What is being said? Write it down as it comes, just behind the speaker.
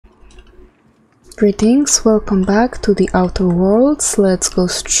Greetings, welcome back to the Outer Worlds. Let's go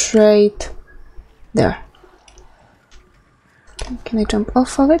straight there. Can I jump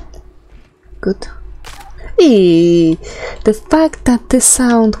off of it? Good. Eee, the fact that the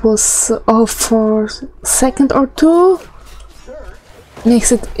sound was off for a second or two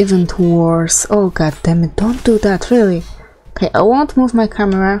makes it even worse. Oh god damn it, don't do that, really. Okay, I won't move my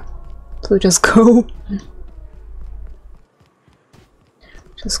camera, so just go.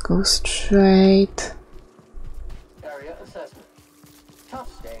 Just go straight. Area assessment.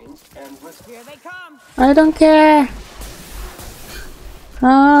 Tough stains and risk. Here they come. I don't care.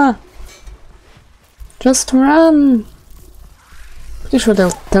 Ah, just run. Pretty sure they'll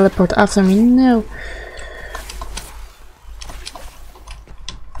teleport after me. No.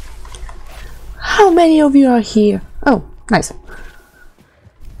 How many of you are here? Oh, nice.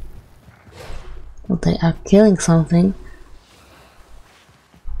 Well, they are killing something.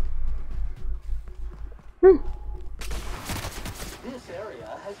 This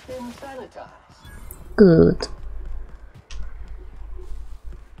area has been sanitized. Good.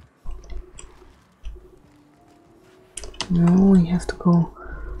 No, we have to go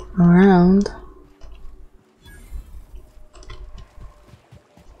around.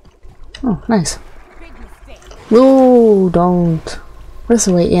 Oh, nice. No, don't. Where's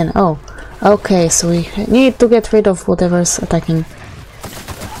the way in? Oh, okay, so we need to get rid of whatever's attacking.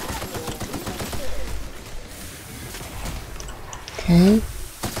 Okay.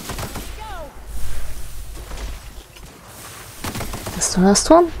 That's the last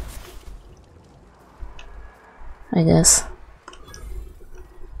one? I guess.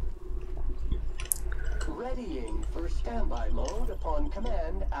 Readying for standby mode upon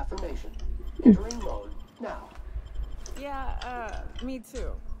command affirmation. Entering mode now. Yeah, me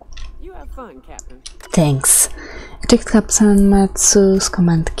too. You have fun, Captain. Thanks. Eject Captain Matsu's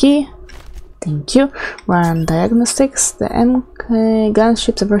command key. Thank you. We're on diagnostics. The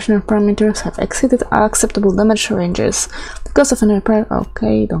gunship's aversion parameters have exceeded acceptable damage ranges. The cost of any repair.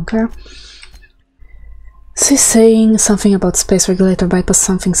 Okay, don't care. She's saying something about space regulator bypass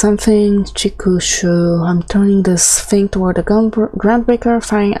something. Chikushu. I'm turning this thing toward the groundbreaker,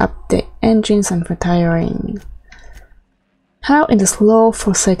 firing up the engines and retiring. How in this low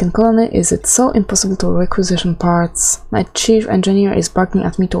forsaken colony is it so impossible to requisition parts? My chief engineer is barking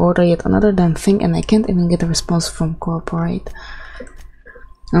at me to order yet another damn thing and I can't even get a response from corporate.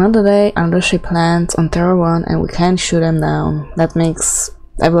 Another day, another ship lands on Terra 1 and we can't shoot them down. That makes...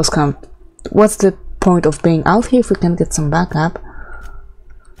 I lost count. What's the point of being out here if we can get some backup?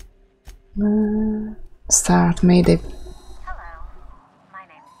 Start Mayday. Hello, my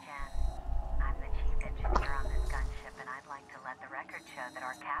name's Jen. I'm the chief engineer on this gunship and I'd like to let the record show that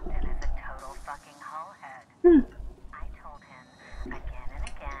our captain is a total fucking hullhead. I told him again and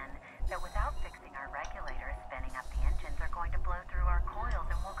again that without fixing our regulators, spinning up the engines are going to blow through our coils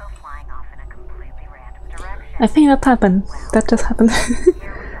and we'll go flying off in a completely random direction. I think that happened. Well, that just happened.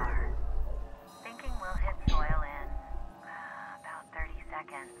 here we are. Thinking we'll hit soil in about 30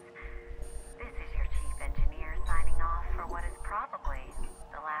 seconds. This is your chief engineer signing off for what is probably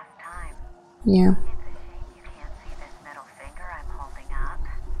the last time. Yeah. It's a shame you can't see this middle finger I'm holding up,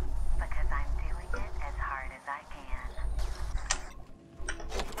 because I'm doing it as hard as I can.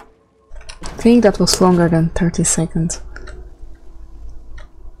 I think that was longer than 30 seconds.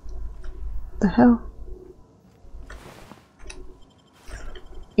 The hell?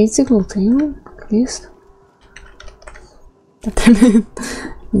 Easy looting, at least. Let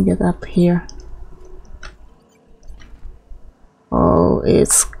me get up here. Oh,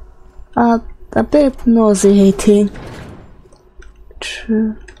 it's a bit nauseating.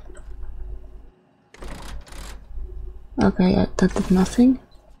 True. Okay, that did nothing.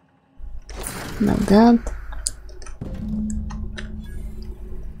 Like that.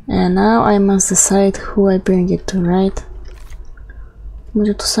 And now I must decide who I bring it to, right?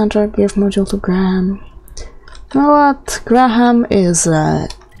 Module to Sandra, give module to Graham. You know what? Graham is an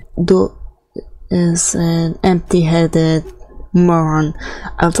empty-headed moron.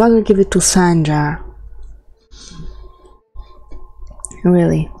 I'd rather give it to Sandra.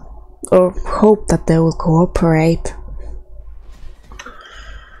 Really. Or hope that they will cooperate.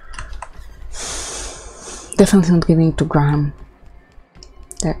 Definitely not giving it to Graham.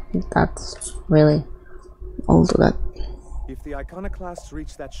 That's really all to that. If the iconoclasts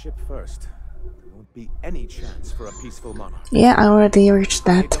reach that ship first, there won't be any chance for a peaceful monarch. Yeah, I already reached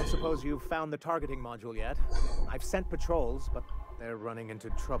I that. don't suppose you've found the targeting module yet. I've sent patrols, but they're running into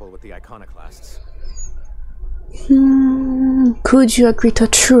trouble with the iconoclasts. Could you agree to a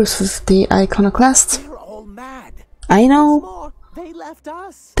truce with the iconoclasts? They're all mad. I know. What's more, They left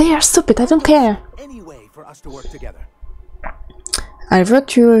us. They are stupid, I don't care. Any way for us to work together. I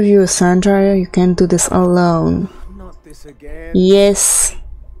wrote you a review, Sandra. You can't do this alone. Not this again. Yes.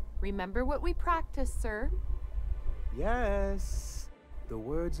 Remember what we practiced, sir. Yes. The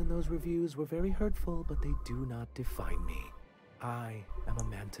words in those reviews were very hurtful, but they do not define me. I am a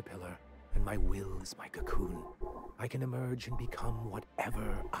mantipillar, and my will is my cocoon. I can emerge and become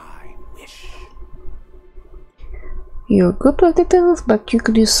whatever I wish. You're good with details, but you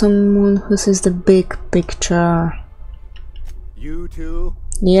could use someone who sees the big picture. You too?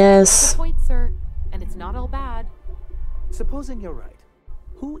 Yes. Good point, sir. And it's not all bad. Supposing you're right,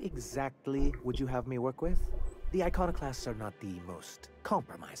 who exactly would you have me work with? The iconoclasts are not the most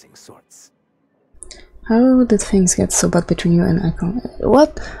compromising sorts. How did things get so bad between you and Icon?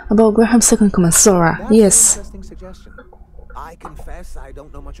 What about Graham's second comment, Zora? That's Yes. an interesting suggestion. I confess I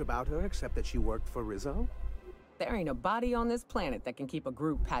don't know much about her except that she worked for Rizzo. There ain't a body on this planet that can keep a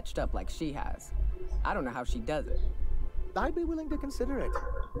group patched up like she has. I don't know how she does it. I'd be willing to consider it,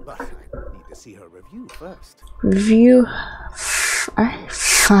 but I need to see her review first. Review.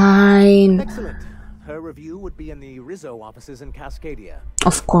 Fine. Excellent. Her review would be in the Rizzo offices in Cascadia.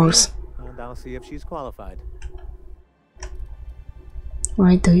 Of course. And I'll see if she's qualified.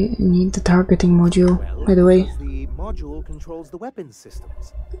 Why do you need the targeting module, Well, by the way? because the module controls the weapons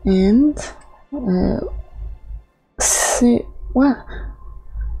systems. And see what?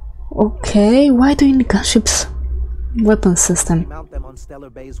 Okay, why do you need gunships weapon system? Mount them on Stellar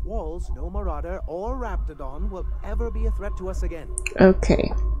Bay's walls, no Marauder or Raptidon will ever be a threat to us again.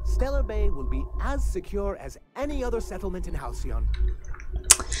 Okay. Stellar Bay will be as secure as any other settlement in Halcyon.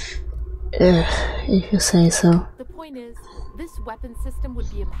 If you say so. The point is, this weapon system would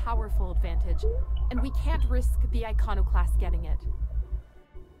be a powerful advantage, and we can't risk the iconoclast getting it.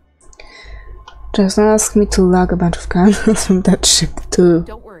 Just don't ask me to lug a bunch of cannons from that ship too.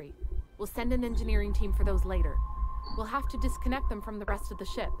 Don't worry. We'll send an engineering team for those later. We'll have to disconnect them from the rest of the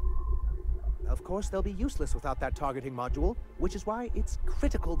ship. Of course, they'll be useless without that targeting module, which is why it's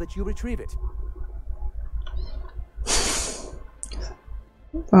critical that you retrieve it.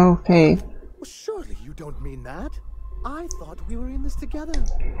 Okay. Well, surely you don't mean that. I thought we were in this together.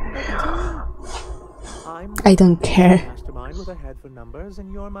 Like a team. I don't care. Mastermind with a head for numbers,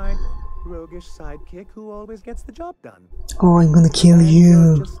 and you're my roguish sidekick who always gets the job done. Oh, I'm gonna kill And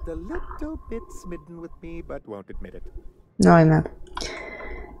you. you're just a little bit smitten with me, but won't admit it. No, I'm not.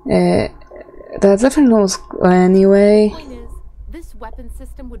 That definitely knows anyway. The point is, this weapon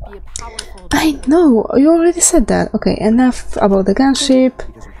system would be a powerful I advantage. know, you already said that. Okay, enough about the gunship.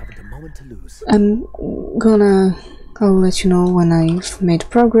 Because we haven't a moment to lose. I'll let you know when I've made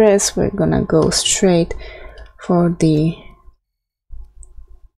progress. We're gonna go straight for the,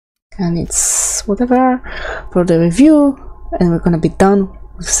 and it's whatever, for the review, and we're gonna be done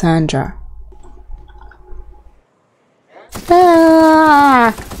with Sandra.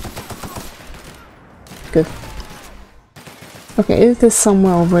 Ah! Good. Okay, it is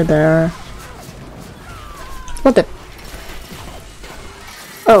somewhere over there. What the?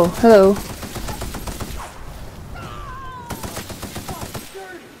 Oh, hello.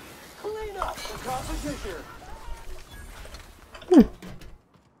 Clean up the competition.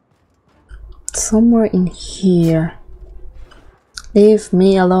 Somewhere in here. Leave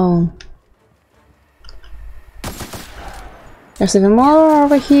me alone. There's even more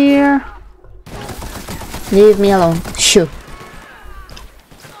over here. Leave me alone. Shoo.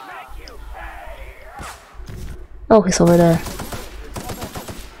 Oh, he's over there.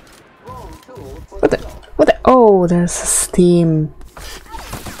 What the? What the? Oh, there's steam.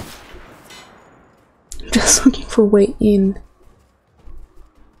 Just looking for way in.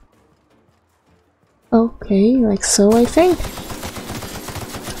 Okay, like so, I think.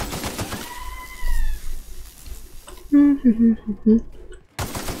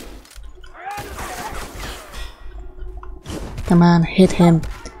 Come on, hit him.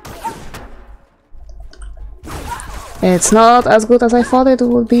 It's not as good as I thought it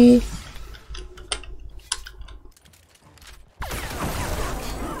would be.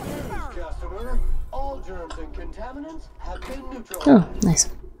 Customer, all germs and contaminants have been neutralized. Oh, nice.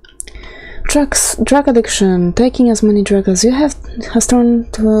 Drug addiction. Taking as many drugs as you have has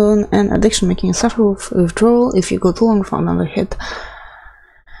turned to an addiction, making you suffer with withdrawal if you go too long without another hit.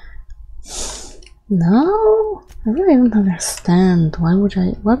 No? I really don't understand. Why would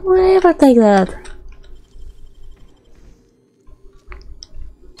I ever take that?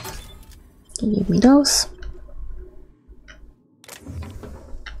 Can you give me those?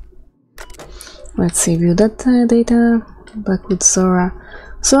 Let's see, view that data. Blackwood Zora.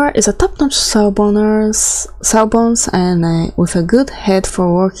 Zora is a top-notch sawbones and with a good head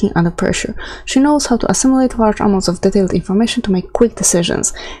for working under pressure. She knows how to assimilate large amounts of detailed information to make quick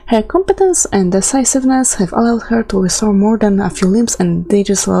decisions. Her competence and decisiveness have allowed her to restore more than a few limbs and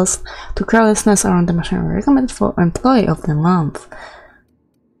digits lost to carelessness around the machinery. Recommended for Employee of the Month.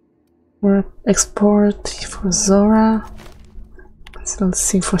 Export for Zora. Let's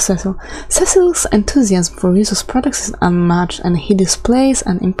see for Cecil. Cecil's enthusiasm for User's products is unmatched, and he displays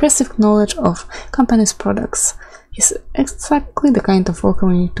an impressive knowledge of company's products. He's exactly the kind of worker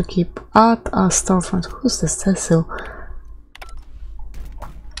we need to keep at our storefront. Who's this Cecil?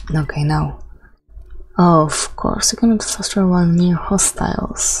 Okay, now. Oh, of course, you cannot fast travel while near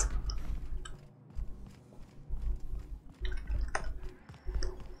hostiles.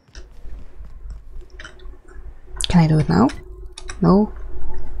 Can I do it now? No.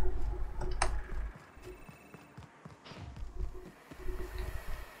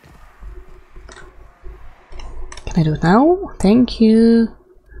 Can I do it now? Thank you.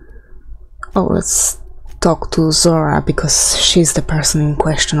 Oh, let's talk to Zora because she's the person in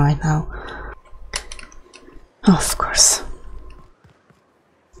question right now. Oh, of course.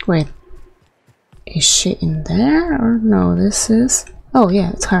 Wait. Is she in there or no? This is... Oh yeah,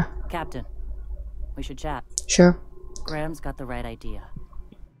 it's her. Captain, we should chat. Sure. Graham's got the right idea,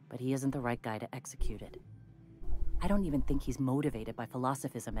 but he isn't the right guy to execute it. I don't even think he's motivated by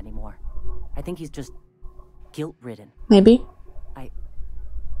philosophism anymore. I think he's just guilt-ridden. Maybe. I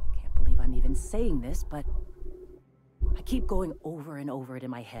can't believe I'm even saying this, but I keep going over and over it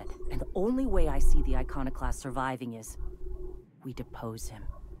in my head, and the only way I see the iconoclast surviving is we depose him.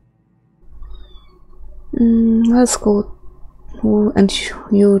 Let's go. And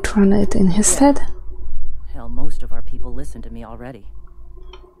you run it in his stead? Hell, most of our people listen to me already.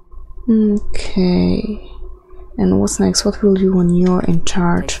 Okay. And what's next? What will you do when you're in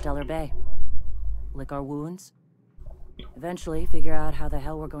charge? Take Stellar Bay. Lick our wounds. Eventually figure out how the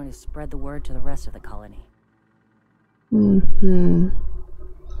hell we're going to spread the word to the rest of the colony. Well,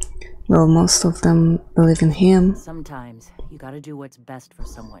 most of them believe in him. Sometimes you gotta do what's best for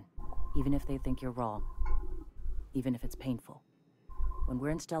someone, even if they think you're wrong. Even if it's painful. When we're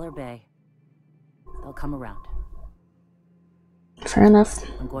in Stellar Bay, they'll come around. Fair enough.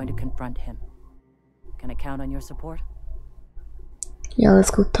 I'm going to confront him. Can I count on your support? Yeah, let's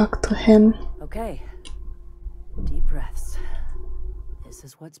go talk to him. Okay. Deep breaths. This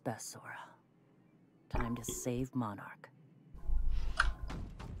is what's best, Zora. Time to save Monarch.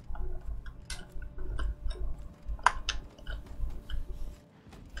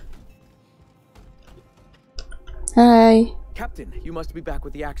 Hi. Captain, you must be back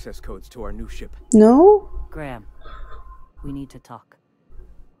with the access codes to our new ship. No? Graham, we need to talk.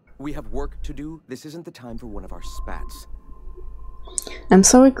 We have work to do. This isn't the time for one of our spats. I'm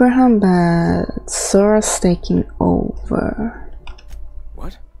sorry, Graham, but Zora's taking over.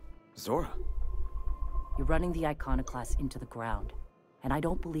 What? Zora? You're running the iconoclast into the ground, and I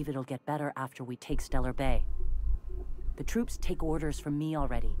don't believe it'll get better after we take Stellar Bay. The troops take orders from me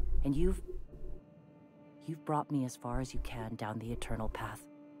already, and you've brought me as far as you can down the eternal path.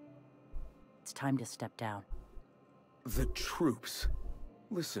 It's time to step down. The troops?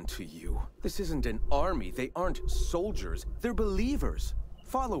 Listen to you. This isn't an army. They aren't soldiers. They're believers.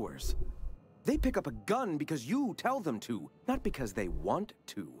 Followers. They pick up a gun because you tell them to, not because they want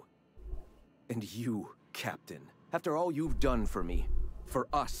to. And you, Captain, after all you've done for me, for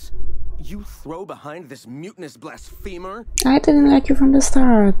us, you throw behind this mutinous blasphemer? I didn't like you from the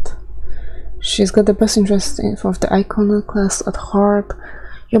start. She's got the best interest of the iconoclast at heart.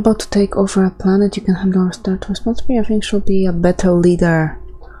 You're about to take over a planet you can handle that responsibly. I think she'll be a better leader.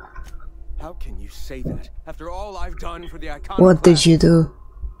 How can you say that after all I've done for the iconoclast? What did you do?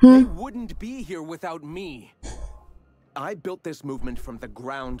 They wouldn't be here without me. I built this movement from the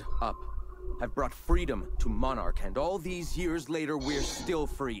ground up. I've brought freedom to Monarch, and all these years later, we're still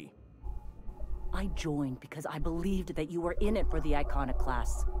free. I joined because I believed that you were in it for the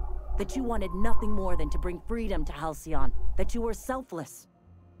iconoclasts. That you wanted nothing more than to bring freedom to Halcyon. That you were selfless.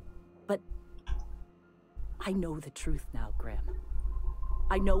 But I know the truth now, Graham.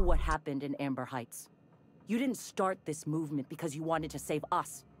 I know what happened in Amber Heights. You didn't start this movement because you wanted to save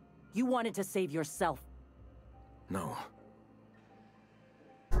us. You wanted to save yourself. No.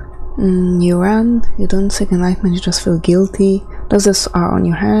 You ran, you don't seek enlightenment, you just feel guilty. Those are on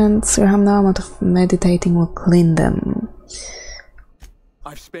your hands. Your now amount of meditating will clean them.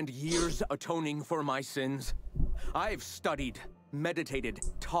 I've spent years atoning for my sins. I've studied, meditated,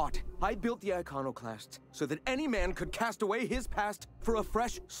 taught. I built the iconoclasts so that any man could cast away his past for a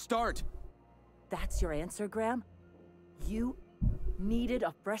fresh start. That's your answer, Graham? You needed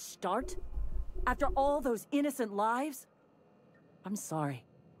a fresh start? After all those innocent lives? I'm sorry.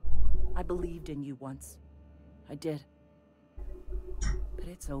 I believed in you once. I did. But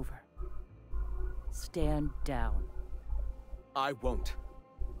it's over. Stand down. I won't.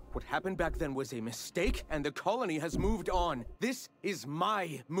 What happened back then was a mistake, and the colony has moved on. This is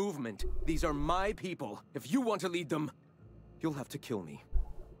my movement. These are my people. If you want to lead them, you'll have to kill me.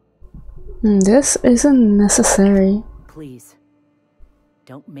 This isn't necessary. Please.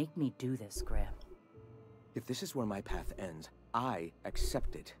 Don't make me do this, Graham. If this is where my path ends, I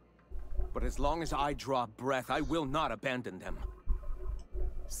accept it. But as long as I draw breath, I will not abandon them.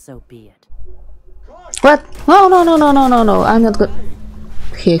 So be it. What? No, no, no, no, no, no, no. I'm not good.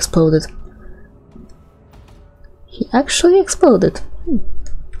 He exploded. He actually exploded.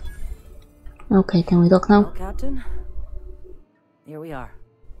 Okay, can we talk now? Well, Captain, here we are.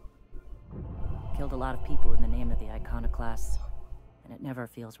 Killed a lot of people in the name of the Iconoclasts, and it never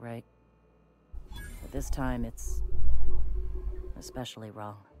feels right. But this time it's especially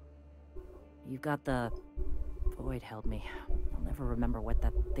wrong. You've got the... Void held me. I'll never remember what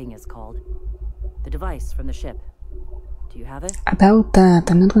that thing is called. The device from the ship. Do you have it? About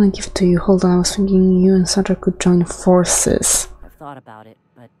that, I'm not gonna give it to you. Hold on, I was thinking you and Sandra could join forces. I've thought about it,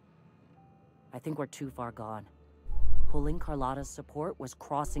 but I think we're too far gone. Pulling Carlotta's support was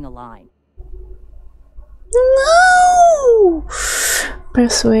crossing a line. No!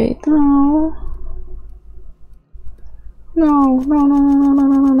 Persuade, no. No, no, no, no, no,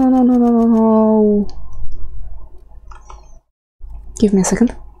 no, no, no, no, no, no, no. Give me a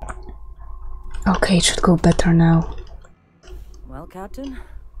second. Okay, it should go better now. Well, Captain?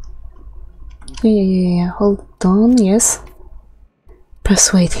 Yeah. Hold on, yes.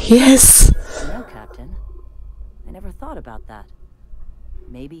 Persuade, yes! No, Captain. I never thought about that.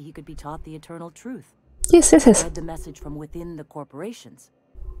 Maybe he could be taught the eternal truth. Yes. Read the message from within the corporations.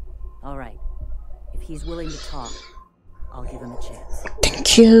 All right. If he's willing to talk, I'll give him a chance.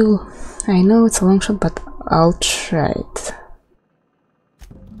 Thank you. I know it's a long shot, but I'll try it.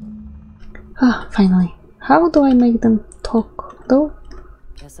 Ah, finally. How do I make them talk, though?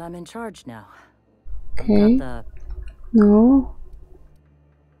 Guess I'm in charge now. Okay. Got No.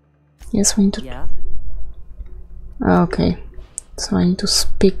 Yes, we need to... Yeah? Okay. So I need to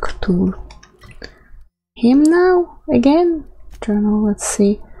speak to him now? Again? Journal, let's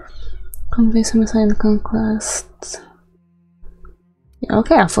see. Convey suicide and conquest. Yeah,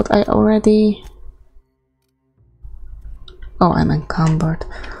 okay, I thought I already... Oh, I'm encumbered.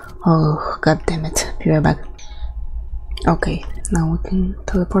 Oh, god damn it. Be right back. Okay, now we can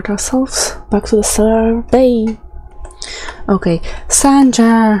teleport ourselves back to the Stellar Bay. Okay,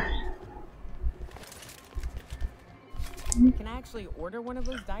 Sanja! Can I actually order one of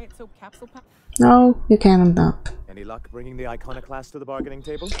those Diet Soap capsule packs? No, you cannot. Any luck bringing the Iconoclast to the bargaining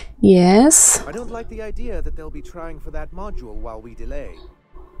table? Yes. I don't like the idea that they'll be trying for that module while we delay.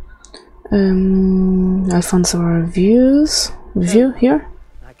 I found some reviews. Review here?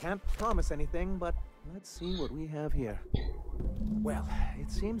 I can't promise anything, but let's see what we have here. Well, it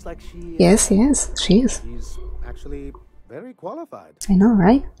seems like she... Yes, she is. She's actually very qualified. I know,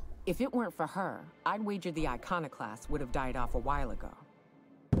 right? If it weren't for her, I'd wager the Iconoclast would have died off a while ago.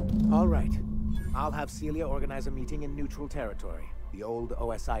 All right. I'll have Celia organize a meeting in neutral territory, the old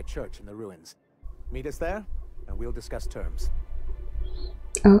OSI church in the ruins. Meet us there, and we'll discuss terms.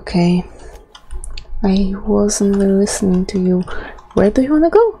 Okay. I wasn't really listening to you. Where do you want to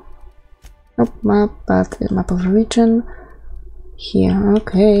go? Oh, map, but map of the region. Here,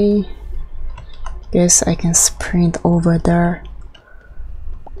 okay. Guess I can sprint over there.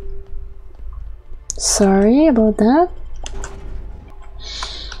 Sorry about that.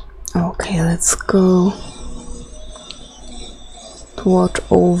 Okay, let's go to watch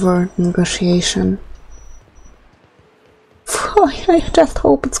over negotiation. I just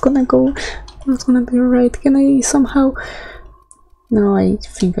hope it's gonna go. It's gonna be right. Can I somehow? No, I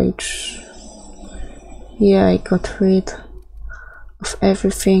think yeah, I got rid of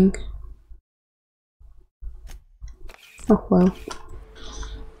everything. Oh well.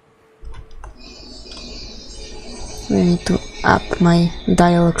 I need to up my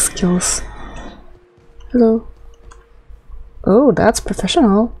dialogue skills. Hello. Oh, that's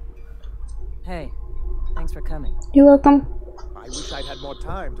professional. Hey, thanks for coming. You're welcome. I wish I'd had more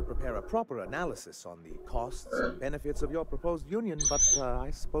time to prepare a proper analysis on the costs and benefits of your proposed union, but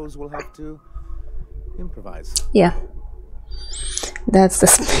I suppose we'll have to improvise. Yeah. That's the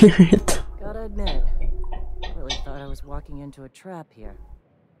spirit. Gotta admit, I really thought I was walking into a trap here.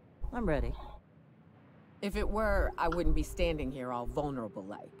 I'm ready. If it were, I wouldn't be standing here all vulnerable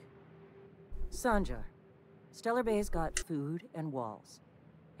like. Sanja, Stellar Bay's got food and walls.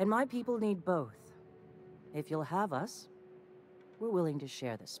 And my people need both. If you'll have us, we're willing to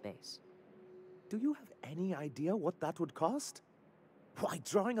share the space. Do you have any idea what that would cost? Why,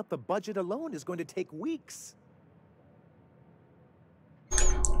 drawing up the budget alone is going to take weeks.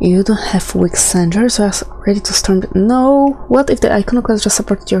 You don't have weak senders, so are ready to storm. No. What if the iconoclast just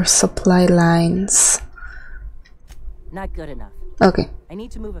supported your supply lines? Not good enough. Okay. I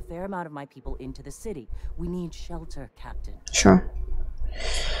need to move a fair amount of my people into the city. We need shelter, Captain. Sure.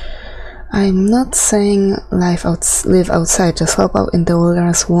 I'm not saying live outside, just help out in the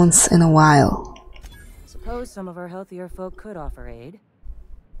wilderness once in a while. Suppose some of our healthier folk could offer aid.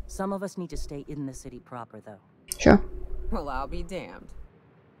 Some of us need to stay in the city proper, though. Sure. Well, I'll be damned.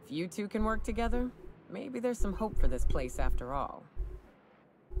 If you two can work together, maybe there's some hope for this place after all.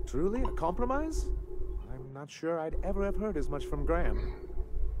 Truly, a compromise? I'm not sure I'd ever have heard as much from Graham.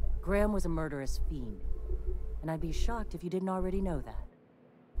 Graham was a murderous fiend, and I'd be shocked if you didn't already know that.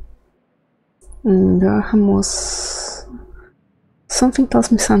 Graham was... Something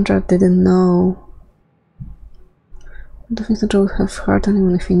tells me Sandra didn't know. I don't think Sandra would have hurt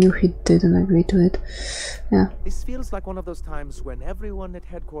anyone if he knew he didn't agree to it. Yeah. This feels like one of those times when everyone at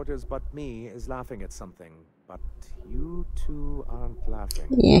headquarters but me is laughing at something, but you two aren't laughing.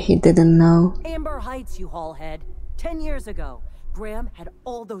 Yeah, he didn't know. Amber Heights, you haulhead. 10 years ago, Graham had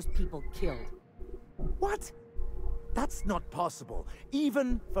all those people killed. What? That's not possible.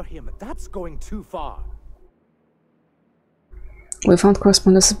 Even for him, that's going too far. We found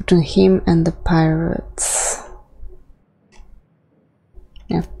correspondence between him and the pirates.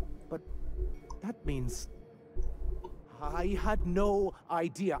 Yeah. But that means... I had no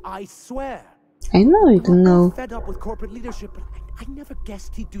idea, I swear. I know you didn't know. I'm fed up with corporate leadership, but I never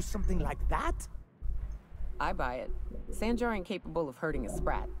guessed he'd do something like that. I buy it. Sanjar ain't capable of hurting a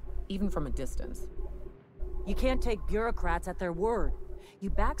sprat, even from a distance. You can't take bureaucrats at their word. You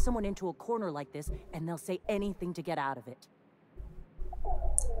back someone into a corner like this, and they'll say anything to get out of it.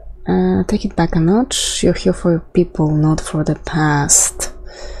 Take it back a notch. You're here for your people, not for the past.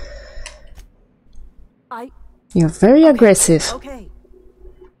 You're very aggressive. Okay.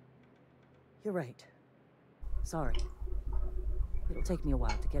 You're right. Sorry. It'll take me a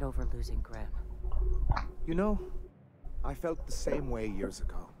while to get over losing Graham. You know, I felt the same way years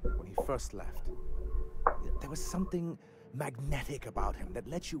ago, when he first left. There was something magnetic about him that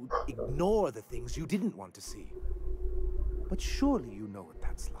let you ignore the things you didn't want to see. But surely you know what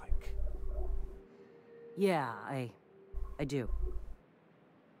that's like. Yeah, I do.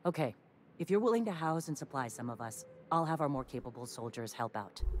 Okay, if you're willing to house and supply some of us, I'll have our more capable soldiers help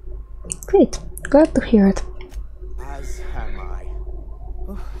out. Great. Glad to hear it. As am I.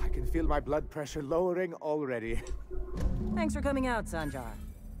 Oh, I can feel my blood pressure lowering already. Thanks for coming out, Sanjar.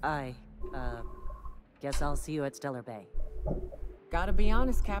 Guess I'll see you at Stellar Bay. Gotta be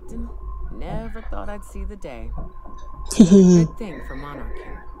honest, Captain. Never thought I'd see the day. Good thing for monarchy.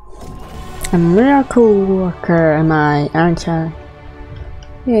 A miracle worker am I, aren't I?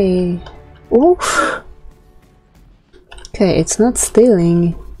 Yay. Oof. Okay, it's not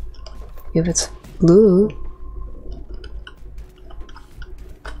stealing if it's blue.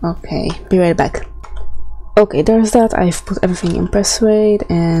 Okay, be right back. Okay, there's that. I've put everything in persuade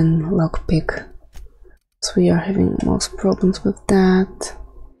and lockpick. So we are having most problems with that.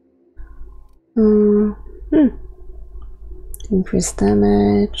 Increase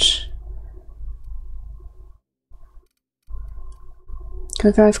damage.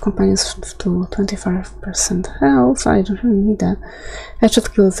 Revive companions to 25% health. I don't really need that.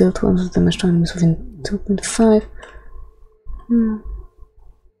 Headshot kills deal 200 damage to enemies within 2.5.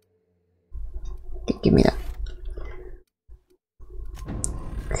 Okay, give me that.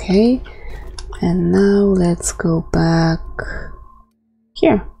 Okay, and now let's go back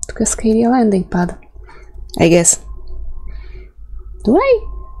here to Cascadia landing pad, I guess. Do I?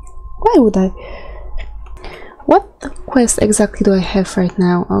 Why would I? What quest exactly do I have right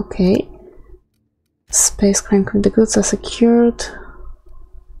now? Okay. Space crank, the goods are secured.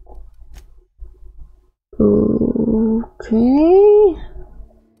 Okay.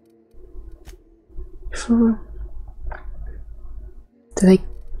 Did I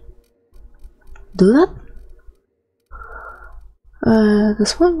do that?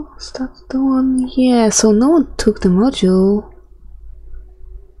 This one? Was that the one? Yeah, so no one took the module.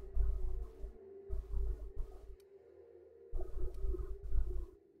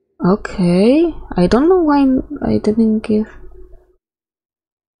 Okay, I don't know why I didn't give.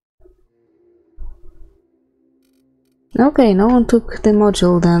 Okay, no one took the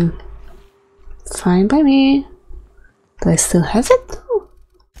module then. Fine by me. Do I still have it?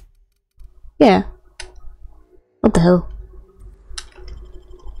 Yeah. What the hell?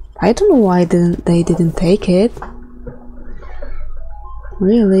 I don't know why they didn't take it.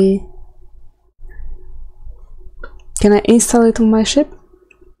 Really? Can I install it on my ship?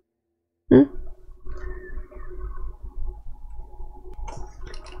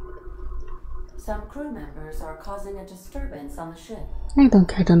 Some crew members are causing a disturbance on the ship. I don't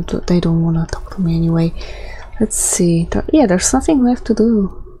care, they don't wanna talk to me anyway. Let's see. Yeah, there's nothing left to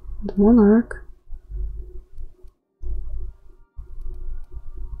do. The Monarch.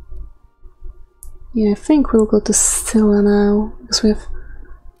 Yeah, I think we'll go to Stilla now, because we have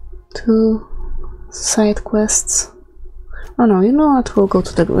 2 side quests. Oh no, you know what, we'll go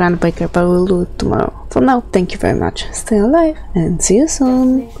to the Grand Breaker, but we'll do it tomorrow. For now, thank you very much, stay alive, and see you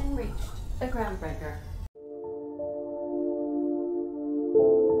soon! Destination reached. The Groundbreaker.